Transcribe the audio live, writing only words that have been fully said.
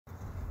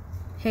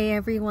Hey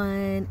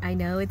everyone, I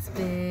know it's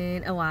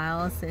been a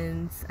while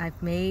since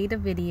I've made a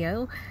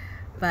video,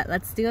 but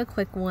let's do a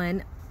quick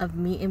one of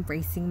me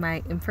embracing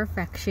my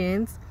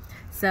imperfections.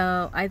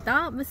 So I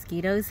thought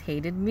mosquitoes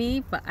hated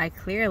me, but I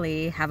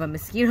clearly have a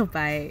mosquito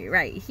bite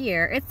right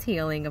here. It's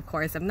healing, of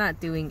course. I'm not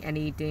doing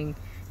anything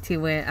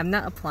to it. I'm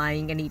not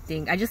applying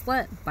anything. I just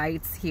let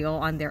bites heal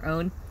on their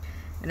own.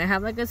 And I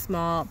have like a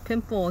small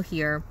pimple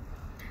here.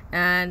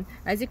 And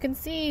as you can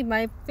see,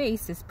 my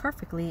face is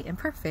perfectly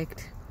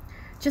imperfect.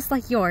 Just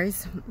like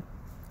yours,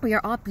 we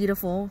are all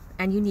beautiful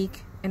and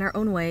unique in our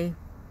own way.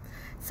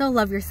 So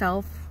love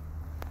yourself.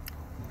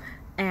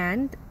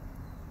 And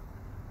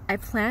I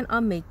plan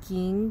on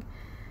making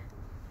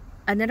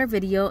another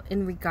video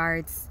in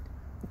regards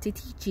to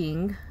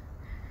teaching.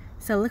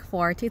 So look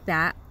forward to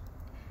that.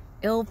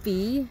 It'll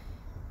be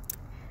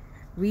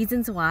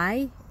reasons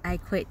why I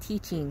quit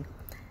teaching.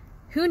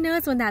 Who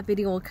knows when that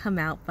video will come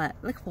out, but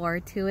look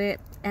forward to it.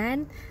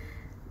 And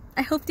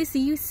I hope to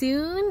see you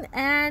soon.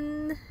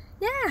 And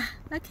yeah,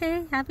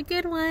 okay, have a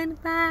good one.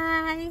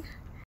 Bye.